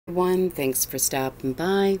Everyone, thanks for stopping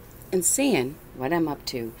by and seeing what I'm up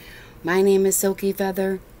to. My name is Silky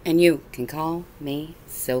Feather, and you can call me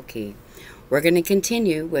Silky. We're going to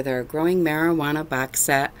continue with our Growing Marijuana box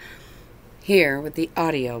set here with the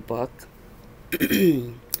audiobook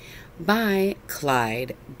by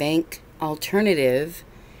Clyde Bank Alternative,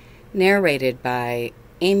 narrated by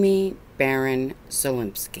Amy Baron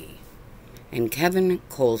Zolimsky and Kevin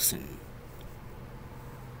Colson.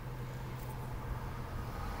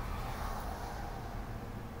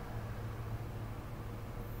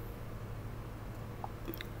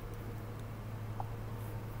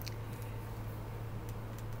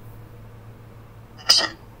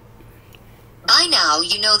 By now,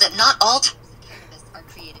 you know that not all types of cannabis are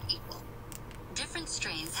created equal. Different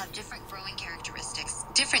strains have different growing characteristics,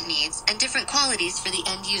 different needs, and different qualities for the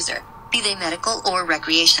end user, be they medical or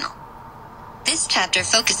recreational. This chapter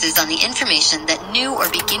focuses on the information that new or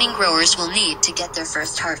beginning growers will need to get their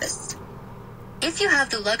first harvest. If you have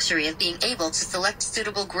the luxury of being able to select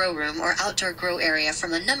suitable grow room or outdoor grow area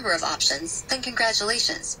from a number of options, then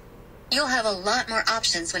congratulations. You'll have a lot more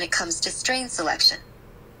options when it comes to strain selection.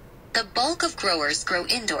 The bulk of growers grow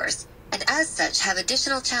indoors, and as such have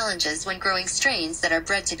additional challenges when growing strains that are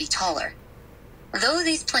bred to be taller. Though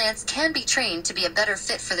these plants can be trained to be a better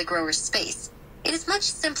fit for the grower's space, it is much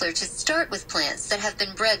simpler to start with plants that have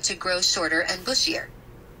been bred to grow shorter and bushier.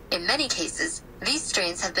 In many cases, these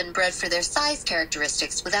strains have been bred for their size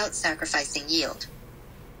characteristics without sacrificing yield.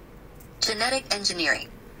 Genetic engineering.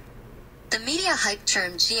 The media hype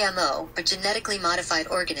term GMO, or genetically modified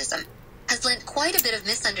organism, has lent quite a bit of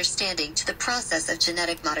misunderstanding to the process of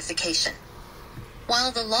genetic modification.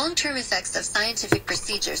 While the long-term effects of scientific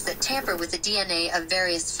procedures that tamper with the DNA of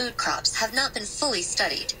various food crops have not been fully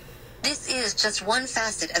studied, this is just one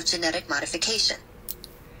facet of genetic modification.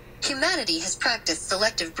 Humanity has practiced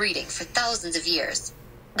selective breeding for thousands of years.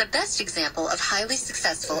 The best example of highly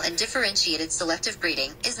successful and differentiated selective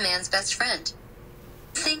breeding is man's best friend.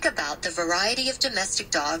 Think about the variety of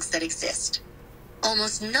domestic dogs that exist.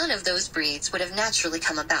 Almost none of those breeds would have naturally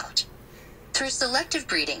come about. Through selective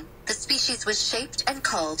breeding, the species was shaped and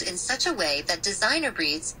culled in such a way that designer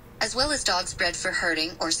breeds, as well as dogs bred for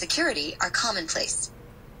herding or security, are commonplace.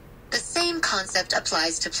 The same concept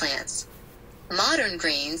applies to plants. Modern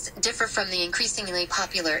grains differ from the increasingly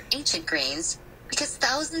popular ancient grains because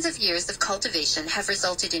thousands of years of cultivation have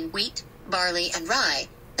resulted in wheat, barley, and rye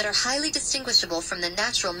that are highly distinguishable from the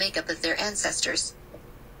natural makeup of their ancestors.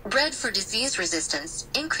 Bred for disease resistance,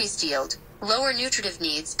 increased yield, lower nutritive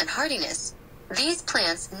needs, and hardiness, these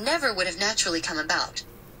plants never would have naturally come about.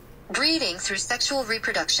 Breeding through sexual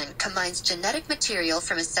reproduction combines genetic material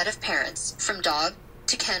from a set of parents, from dog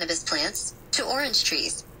to cannabis plants to orange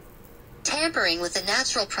trees. Tampering with the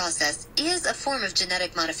natural process is a form of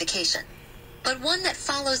genetic modification, but one that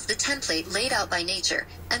follows the template laid out by nature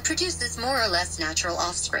and produces more or less natural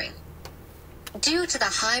offspring. Due to the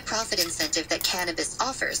high profit incentive that cannabis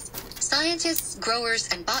offers, scientists, growers,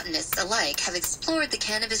 and botanists alike have explored the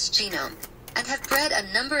cannabis genome and have bred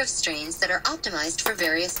a number of strains that are optimized for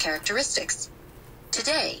various characteristics.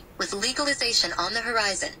 Today, with legalization on the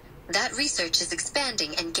horizon, that research is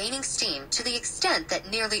expanding and gaining steam to the extent that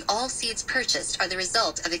nearly all seeds purchased are the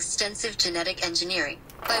result of extensive genetic engineering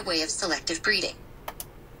by way of selective breeding.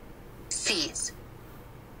 Seeds.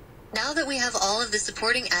 Now that we have all of the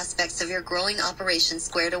supporting aspects of your growing operation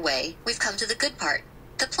squared away, we've come to the good part,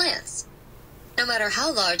 the plants. No matter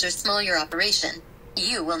how large or small your operation,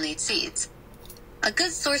 you will need seeds. A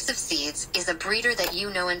good source of seeds is a breeder that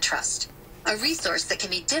you know and trust, a resource that can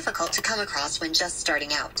be difficult to come across when just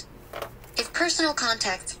starting out. If personal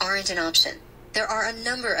contacts aren't an option, there are a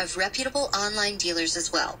number of reputable online dealers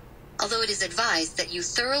as well, although it is advised that you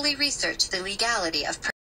thoroughly research the legality of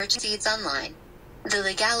purchasing seeds online, the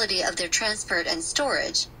legality of their transport and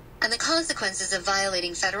storage, and the consequences of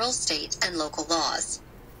violating federal, state, and local laws.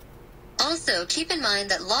 Also, keep in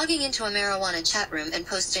mind that logging into a marijuana chat room and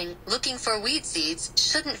posting "looking for weed seeds"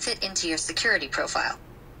 shouldn't fit into your security profile.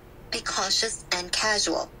 Be cautious and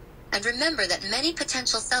casual, and remember that many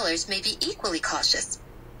potential sellers may be equally cautious.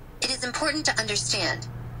 It is important to understand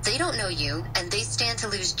they don't know you, and they stand to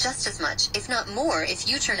lose just as much, if not more, if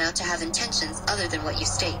you turn out to have intentions other than what you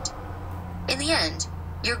state. In the end,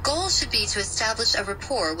 your goal should be to establish a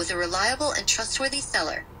rapport with a reliable and trustworthy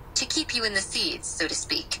seller to keep you in the seeds, so to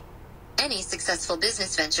speak. Any successful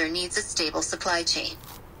business venture needs a stable supply chain.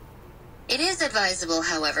 It is advisable,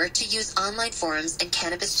 however, to use online forums and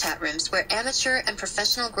cannabis chat rooms where amateur and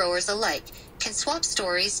professional growers alike can swap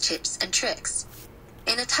stories, tips, and tricks.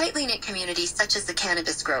 In a tightly knit community such as the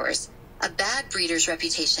cannabis growers, a bad breeder's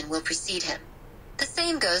reputation will precede him. The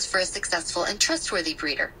same goes for a successful and trustworthy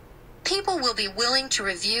breeder, People will be willing to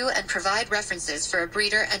review and provide references for a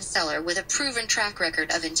breeder and seller with a proven track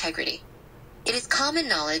record of integrity. It is common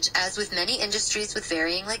knowledge, as with many industries with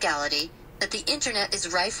varying legality, that the internet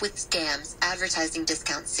is rife with scams advertising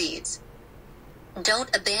discount seeds.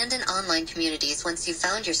 Don't abandon online communities once you've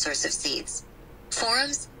found your source of seeds.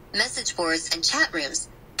 Forums, message boards, and chat rooms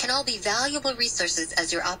can all be valuable resources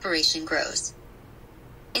as your operation grows.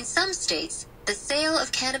 In some states, the sale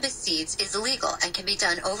of cannabis seeds is illegal and can be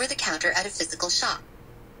done over the counter at a physical shop.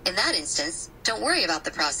 In that instance, don't worry about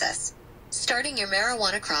the process. Starting your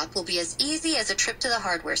marijuana crop will be as easy as a trip to the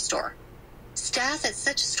hardware store. Staff at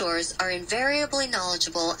such stores are invariably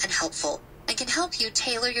knowledgeable and helpful and can help you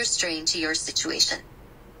tailor your strain to your situation.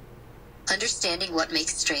 Understanding what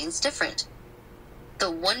makes strains different.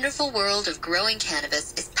 The wonderful world of growing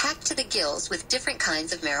cannabis is packed to the gills with different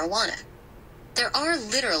kinds of marijuana. There are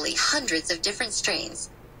literally hundreds of different strains,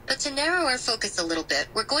 but to narrow our focus a little bit,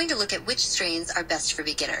 we're going to look at which strains are best for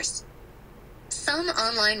beginners. Some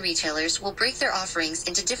online retailers will break their offerings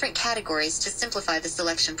into different categories to simplify the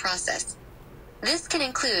selection process. This can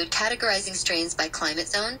include categorizing strains by climate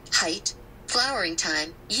zone, height, flowering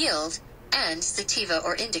time, yield, and sativa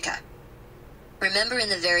or indica. Remember in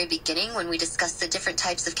the very beginning when we discussed the different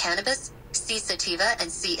types of cannabis, C. sativa and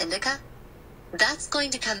C. indica? That's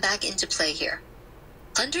going to come back into play here.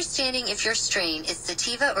 Understanding if your strain is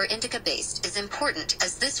sativa or indica based is important,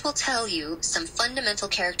 as this will tell you some fundamental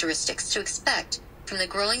characteristics to expect from the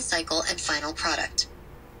growing cycle and final product.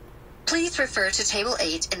 Please refer to Table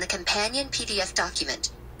 8 in the companion PDF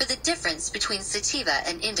document for the difference between sativa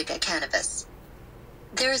and indica cannabis.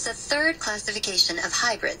 There is a third classification of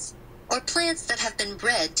hybrids, or plants that have been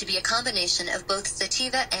bred to be a combination of both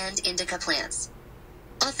sativa and indica plants.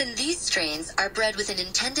 Often these strains are bred with an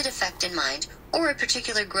intended effect in mind or a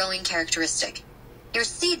particular growing characteristic. Your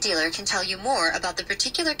seed dealer can tell you more about the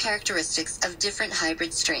particular characteristics of different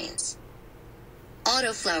hybrid strains.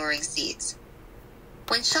 Auto-flowering seeds.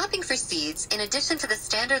 When shopping for seeds, in addition to the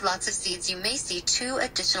standard lots of seeds, you may see two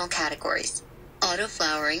additional categories: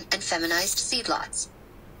 auto-flowering and feminized seed lots.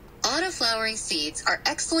 Auto-flowering seeds are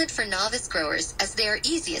excellent for novice growers as they are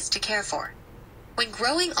easiest to care for. When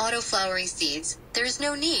growing auto-flowering seeds, there is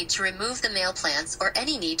no need to remove the male plants or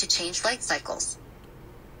any need to change light cycles.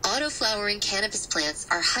 Auto-flowering cannabis plants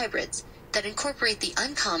are hybrids that incorporate the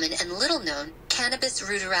uncommon and little-known Cannabis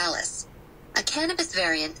ruderalis, a cannabis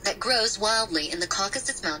variant that grows wildly in the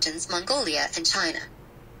Caucasus Mountains, Mongolia, and China.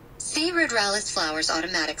 C. ruderalis flowers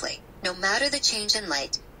automatically, no matter the change in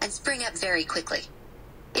light, and spring up very quickly.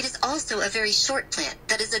 It is also a very short plant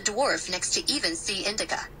that is a dwarf next to even C.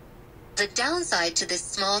 indica. The downside to this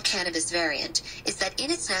small cannabis variant is that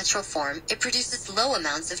in its natural form, it produces low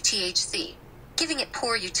amounts of THC, giving it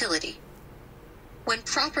poor utility. When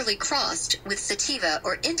properly crossed with sativa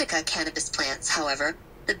or indica cannabis plants, however,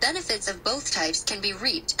 the benefits of both types can be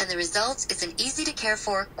reaped, and the result is an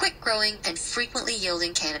easy-to-care-for, quick-growing, and frequently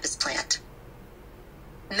yielding cannabis plant.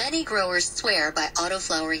 Many growers swear by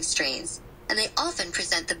auto-flowering strains, and they often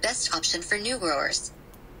present the best option for new growers.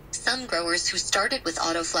 Some growers who started with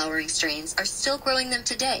auto-flowering strains are still growing them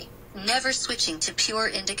today, never switching to pure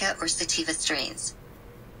indica or sativa strains.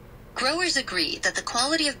 Growers agree that the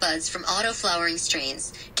quality of buds from auto-flowering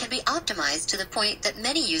strains can be optimized to the point that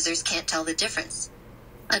many users can't tell the difference.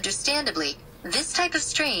 Understandably, this type of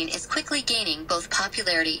strain is quickly gaining both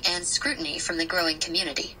popularity and scrutiny from the growing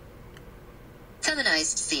community.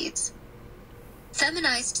 Feminized seeds.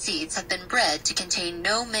 Feminized seeds have been bred to contain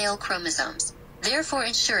no male chromosomes, therefore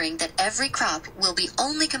ensuring that every crop will be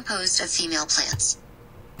only composed of female plants.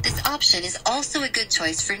 This option is also a good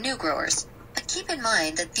choice for new growers, but keep in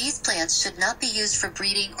mind that these plants should not be used for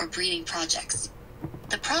breeding or breeding projects.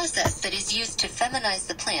 The process that is used to feminize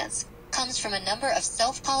the plants comes from a number of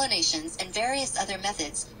self-pollinations and various other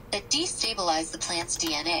methods that destabilize the plant's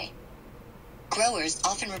DNA. Growers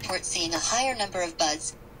often report seeing a higher number of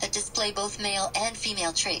buds that display both male and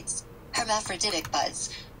female traits, hermaphroditic buds,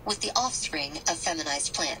 with the offspring of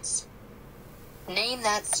feminized plants. Name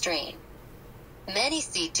that strain. Many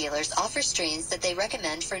seed dealers offer strains that they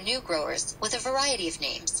recommend for new growers with a variety of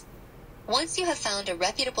names. Once you have found a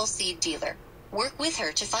reputable seed dealer, work with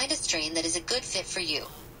her to find a strain that is a good fit for you,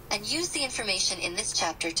 and use the information in this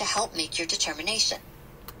chapter to help make your determination.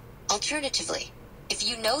 Alternatively, if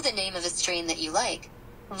you know the name of a strain that you like,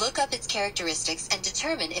 look up its characteristics and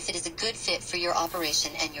determine if it is a good fit for your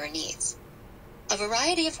operation and your needs. A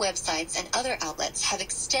variety of websites and other outlets have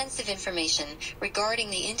extensive information regarding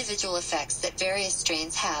the individual effects that various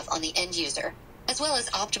strains have on the end user, as well as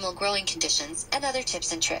optimal growing conditions and other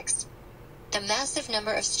tips and tricks. The massive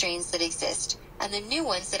number of strains that exist, and the new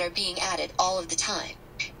ones that are being added all of the time,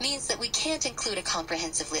 means that we can't include a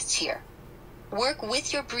comprehensive list here. Work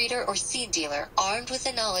with your breeder or seed dealer armed with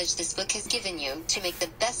the knowledge this book has given you to make the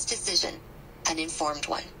best decision, an informed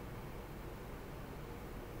one.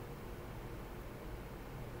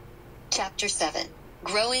 Chapter 7.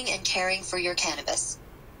 Growing and Caring for Your Cannabis.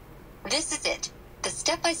 This is it, the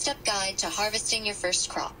step-by-step guide to harvesting your first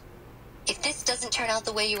crop. If this doesn't turn out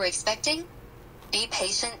the way you were expecting, be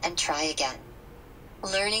patient and try again.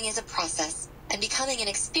 Learning is a process, and becoming an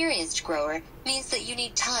experienced grower means that you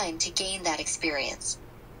need time to gain that experience.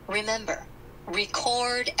 Remember,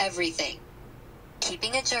 record everything.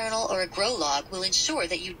 Keeping a journal or a grow log will ensure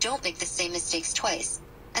that you don't make the same mistakes twice,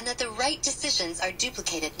 and that the right decisions are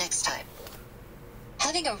duplicated next time.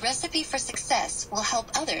 Having a recipe for success will help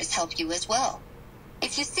others help you as well.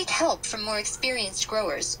 If you seek help from more experienced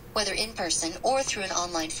growers, whether in person or through an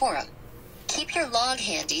online forum, keep your log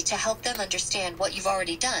handy to help them understand what you've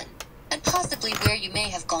already done, and possibly where you may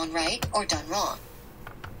have gone right or done wrong.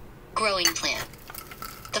 Growing plan.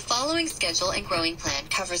 The following schedule and growing plan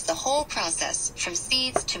covers the whole process from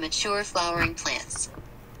seeds to mature flowering plants.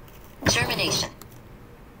 Germination.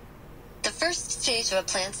 The first stage of a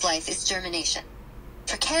plant's life is germination.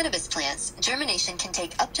 For cannabis plants, germination can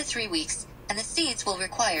take up to 3 weeks, and the seeds will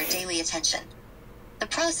require daily attention. The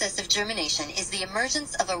process of germination is the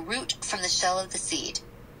emergence of a root from the shell of the seed.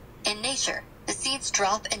 In nature, the seeds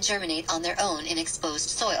drop and germinate on their own in exposed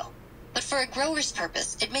soil. But for a grower's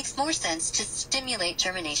purpose, it makes more sense to stimulate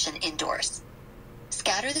germination indoors.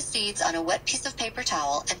 Scatter the seeds on a wet piece of paper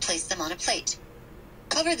towel and place them on a plate.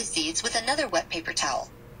 Cover the seeds with another wet paper towel,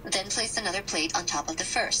 then place another plate on top of the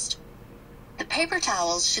first. The paper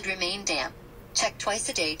towels should remain damp. Check twice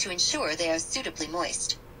a day to ensure they are suitably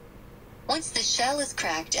moist. Once the shell is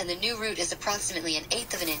cracked and the new root is approximately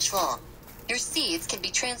 1/8 of an inch long, your seeds can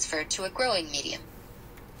be transferred to a growing medium.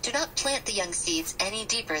 Do not plant the young seeds any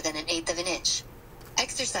deeper than 1/8 of an inch.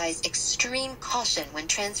 Exercise extreme caution when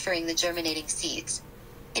transferring the germinating seeds.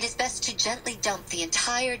 It is best to gently dump the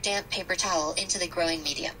entire damp paper towel into the growing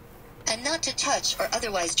medium, and not to touch or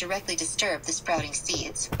otherwise directly disturb the sprouting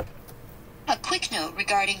seeds. A quick note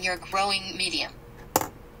regarding your growing medium.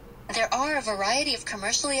 There are a variety of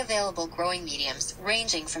commercially available growing mediums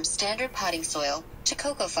ranging from standard potting soil to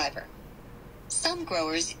cocoa fiber. Some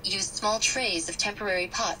growers use small trays of temporary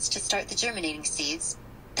pots to start the germinating seeds,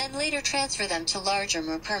 then later transfer them to larger,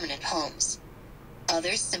 more permanent homes.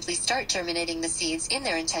 Others simply start germinating the seeds in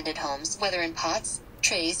their intended homes, whether in pots,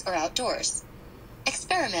 trays, or outdoors.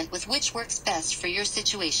 Experiment with which works best for your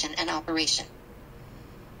situation and operation.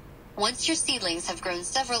 Once your seedlings have grown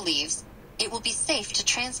several leaves, it will be safe to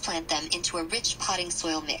transplant them into a rich potting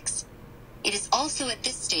soil mix. It is also at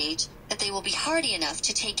this stage that they will be hardy enough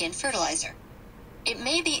to take in fertilizer. It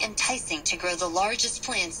may be enticing to grow the largest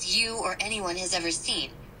plants you or anyone has ever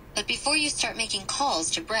seen, but before you start making calls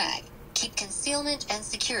to brag, keep concealment and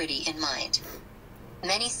security in mind.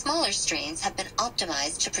 Many smaller strains have been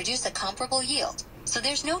optimized to produce a comparable yield, so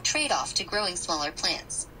there's no trade-off to growing smaller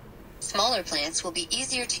plants. Smaller plants will be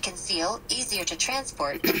easier to conceal, easier to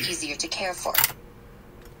transport, and easier to care for.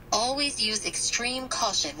 Always use extreme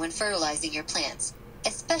caution when fertilizing your plants,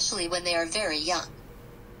 especially when they are very young.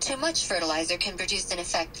 Too much fertilizer can produce an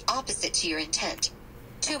effect opposite to your intent.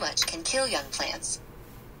 Too much can kill young plants.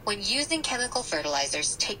 When using chemical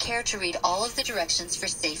fertilizers, take care to read all of the directions for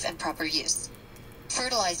safe and proper use.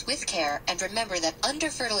 Fertilize with care and remember that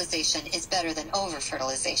under-fertilization is better than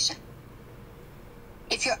over-fertilization.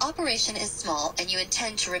 If your operation is small and you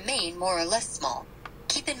intend to remain more or less small,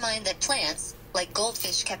 keep in mind that plants, like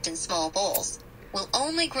goldfish kept in small bowls, will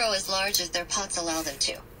only grow as large as their pots allow them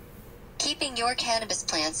to. Keeping your cannabis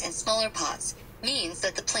plants in smaller pots means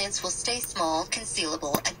that the plants will stay small,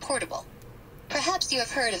 concealable, and portable. Perhaps you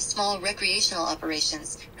have heard of small recreational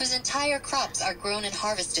operations whose entire crops are grown and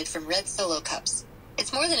harvested from red Solo cups.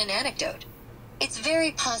 It's more than an anecdote. It's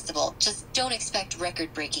very possible, just don't expect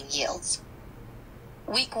record-breaking yields.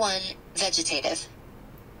 Week 1, vegetative.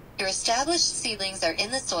 Your established seedlings are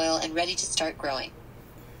in the soil and ready to start growing.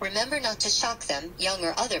 Remember not to shock them, young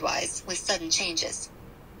or otherwise, with sudden changes.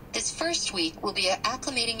 This first week will be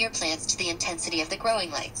acclimating your plants to the intensity of the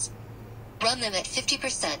growing lights. Run them at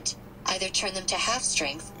 50%, either turn them to half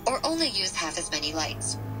strength or only use half as many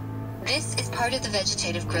lights. This is part of the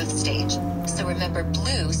vegetative growth stage, so remember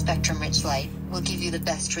blue spectrum-rich light will give you the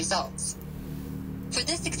best results. For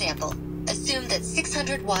this example, assume that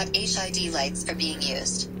 600-watt HID lights are being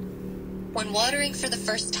used. When watering for the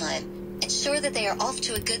first time, ensure that they are off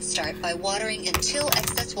to a good start by watering until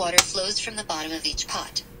excess water flows from the bottom of each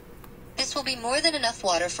pot. This will be more than enough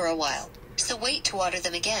water for a while, so wait to water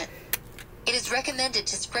them again. It is recommended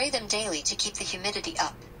to spray them daily to keep the humidity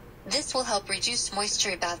up. This will help reduce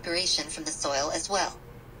moisture evaporation from the soil as well.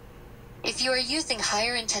 If you are using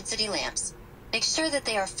higher intensity lamps, make sure that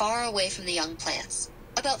they are far away from the young plants.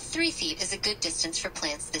 About 3 feet is a good distance for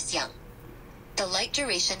plants this young. The light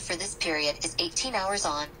duration for this period is 18 hours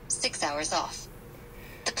on, 6 hours off.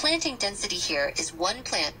 The planting density here is 1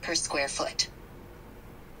 plant per square foot.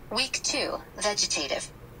 Week 2,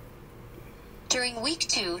 vegetative. During week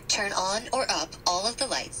 2, turn on or up all of the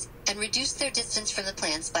lights and reduce their distance from the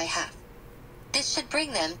plants by half. This should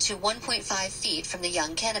bring them to 1.5 feet from the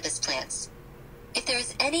young cannabis plants. If there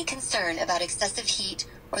is any concern about excessive heat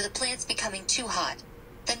or the plants becoming too hot,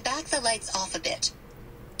 then back the lights off a bit.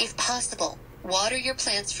 If possible, water your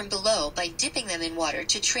plants from below by dipping them in water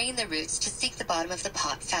to train the roots to seek the bottom of the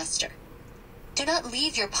pot faster. Do not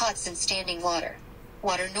leave your pots in standing water.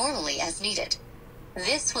 Water normally as needed.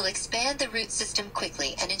 This will expand the root system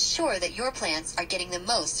quickly and ensure that your plants are getting the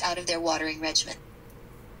most out of their watering regimen.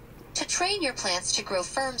 To train your plants to grow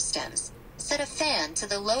firm stems, set a fan to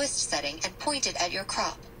the lowest setting and point it at your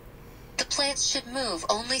crop. The plants should move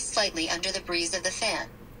only slightly under the breeze of the fan.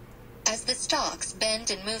 As the stalks bend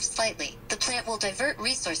and move slightly, the plant will divert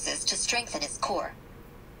resources to strengthen its core.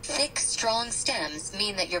 Thick, strong stems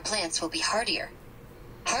mean that your plants will be hardier.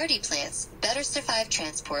 Hardy plants better survive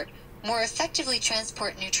transport, more effectively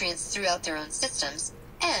transport nutrients throughout their own systems,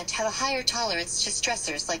 and have a higher tolerance to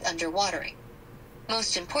stressors like underwatering.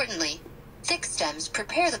 Most importantly, thick stems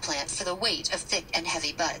prepare the plant for the weight of thick and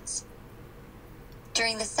heavy buds.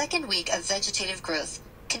 During the second week of vegetative growth,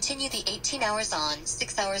 continue the 18 hours on,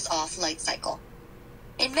 6 hours off light cycle.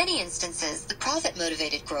 In many instances, the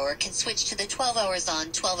profit-motivated grower can switch to the 12 hours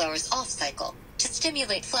on, 12 hours off cycle to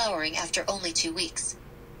stimulate flowering after only 2 weeks.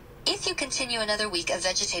 If you continue another week of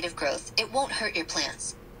vegetative growth, it won't hurt your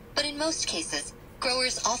plants. But in most cases,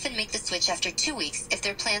 growers often make the switch after 2 weeks if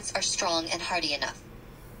their plants are strong and hardy enough.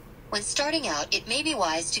 When starting out, it may be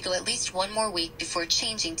wise to go at least 1 more week before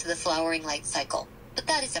changing to the flowering light cycle, but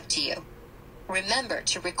that is up to you. Remember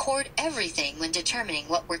to record everything when determining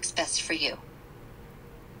what works best for you.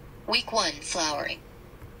 Week 1, flowering.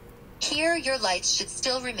 Here, your lights should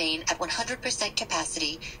still remain at 100%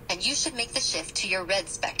 capacity, and you should make the shift to your red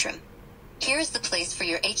spectrum. Here is the place for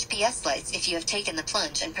your HPS lights if you have taken the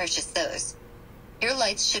plunge and purchased those. Your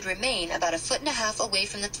lights should remain about 1.5 feet away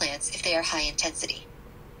from the plants if they are high intensity.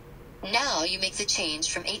 Now you make the change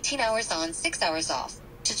from 18 hours on, 6 hours off,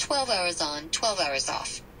 to 12 hours on, 12 hours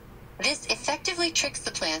off. This effectively tricks the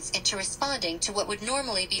plants into responding to what would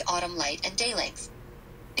normally be autumn light and day length.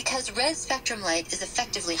 Because red spectrum light is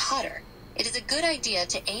effectively hotter, it is a good idea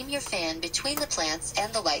to aim your fan between the plants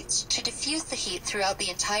and the lights to diffuse the heat throughout the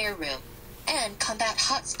entire room and combat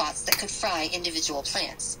hot spots that could fry individual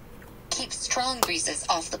plants. Keep strong breezes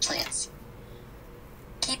off the plants.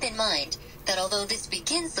 Keep in mind that although this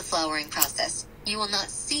begins the flowering process, you will not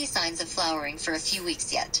see signs of flowering for a few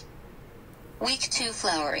weeks yet. Week 2,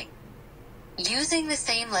 flowering. Using the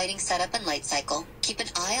same lighting setup and light cycle, keep an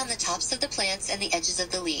eye on the tops of the plants and the edges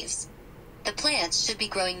of the leaves. The plants should be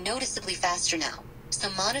growing noticeably faster now, so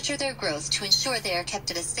monitor their growth to ensure they are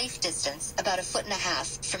kept at a safe distance, about 1.5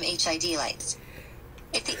 feet from HID lights.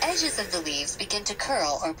 If the edges of the leaves begin to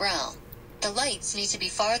curl or brown, the lights need to be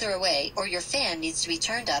farther away or your fan needs to be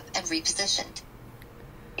turned up and repositioned.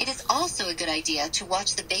 It is also a good idea to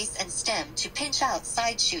watch the base and stem to pinch out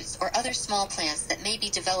side shoots or other small plants that may be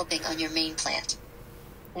developing on your main plant.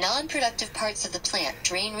 Non-productive parts of the plant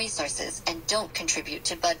drain resources and don't contribute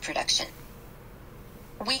to bud production.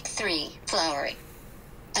 Week 3, flowering.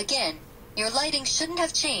 Again, your lighting shouldn't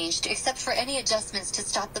have changed except for any adjustments to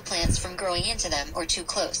stop the plants from growing into them or too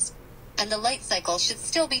close. And the light cycle should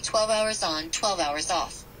still be 12 hours on, 12 hours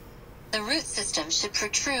off. The root system should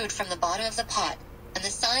protrude from the bottom of the pot, and the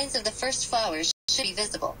signs of the first flowers should be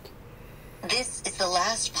visible. This is the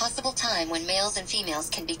last possible time when males and females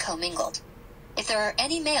can be commingled. If there are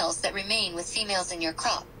any males that remain with females in your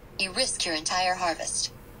crop, you risk your entire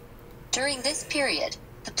harvest. During this period,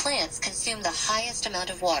 the plants consume the highest amount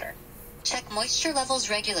of water. Check moisture levels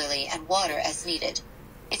regularly and water as needed.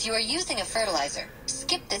 If you are using a fertilizer,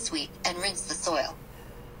 skip this week and rinse the soil.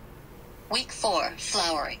 Week 4,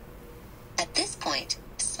 flowering. At this point,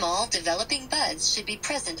 small developing buds should be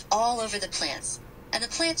present all over the plants, and the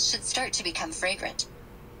plants should start to become fragrant.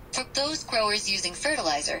 For those growers using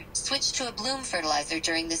fertilizer, switch to a bloom fertilizer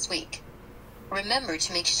during this week. Remember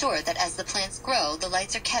to make sure that as the plants grow, the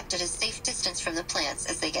lights are kept at a safe distance from the plants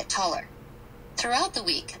as they get taller. Throughout the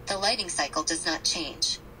week, the lighting cycle does not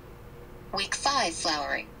change. Week 5,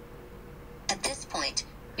 flowering. At this point,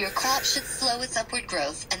 your crop should slow its upward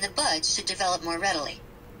growth and the buds should develop more readily.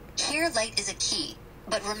 Here, light is a key.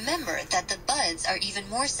 But remember that the buds are even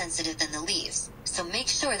more sensitive than the leaves, so make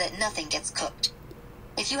sure that nothing gets cooked.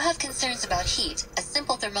 If you have concerns about heat, a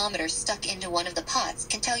simple thermometer stuck into one of the pots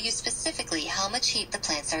can tell you specifically how much heat the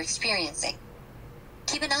plants are experiencing.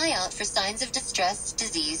 Keep an eye out for signs of distress,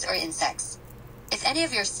 disease, or insects. If any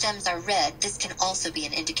of your stems are red, this can also be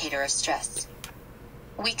an indicator of stress.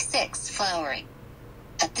 Week 6, flowering.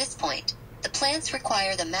 At this point, the plants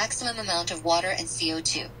require the maximum amount of water and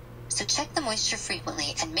CO2, so check the moisture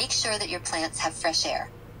frequently and make sure that your plants have fresh air.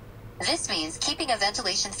 This means keeping a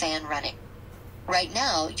ventilation fan running. Right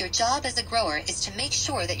now, your job as a grower is to make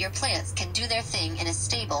sure that your plants can do their thing in a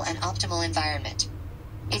stable and optimal environment.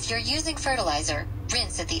 If you're using fertilizer,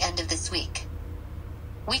 rinse at the end of this week.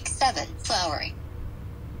 Week 7, flowering.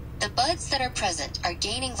 The buds that are present are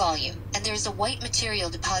gaining volume, and there's a white material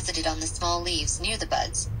deposited on the small leaves near the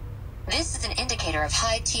buds. This is an indicator of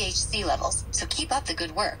high THC levels, so keep up the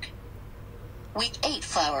good work. Week 8,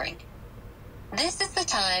 flowering. This is the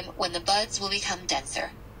time when the buds will become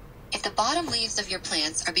denser. If the bottom leaves of your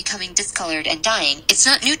plants are becoming discolored and dying, it's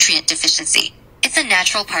not nutrient deficiency. It's a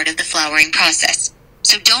natural part of the flowering process.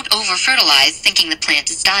 So don't over-fertilize thinking the plant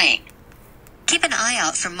is dying. Keep an eye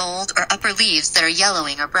out for mold or upper leaves that are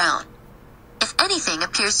yellowing or brown. If anything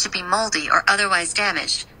appears to be moldy or otherwise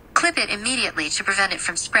damaged, clip it immediately to prevent it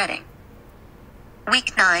from spreading.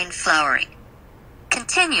 Week 9, flowering.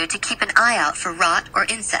 Continue to keep an eye out for rot or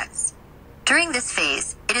insects. During this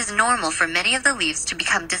phase, it is normal for many of the leaves to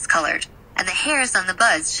become discolored, and the hairs on the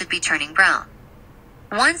buds should be turning brown.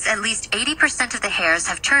 Once at least 80% of the hairs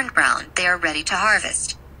have turned brown, they are ready to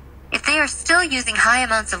harvest. If they are still using high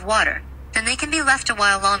amounts of water, then they can be left a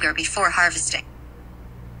while longer before harvesting.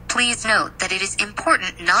 Please note that it is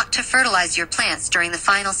important not to fertilize your plants during the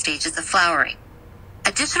final stages of flowering.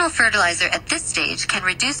 Additional fertilizer at this stage can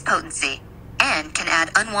reduce potency and can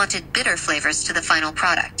add unwanted bitter flavors to the final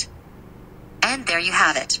product. And there you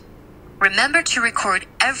have it. Remember to record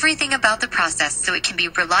everything about the process so it can be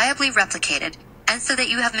reliably replicated and so that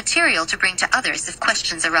you have material to bring to others if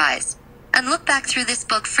questions arise. And look back through this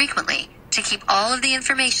book frequently to keep all of the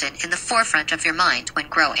information in the forefront of your mind when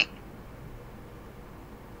growing.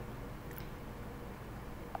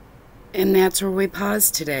 And that's where we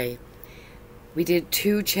paused today. We did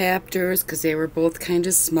 2 chapters because they were both kind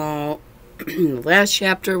of small. The last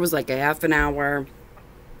chapter was like a half an hour.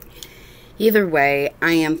 Either way,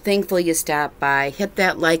 I am thankful you stopped by. Hit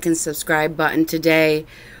that like and subscribe button today.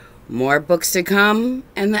 More books to come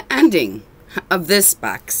and the ending of this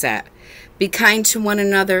box set. Be kind to one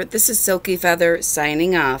another. This is Silky Feather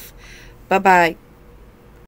signing off. Bye-bye.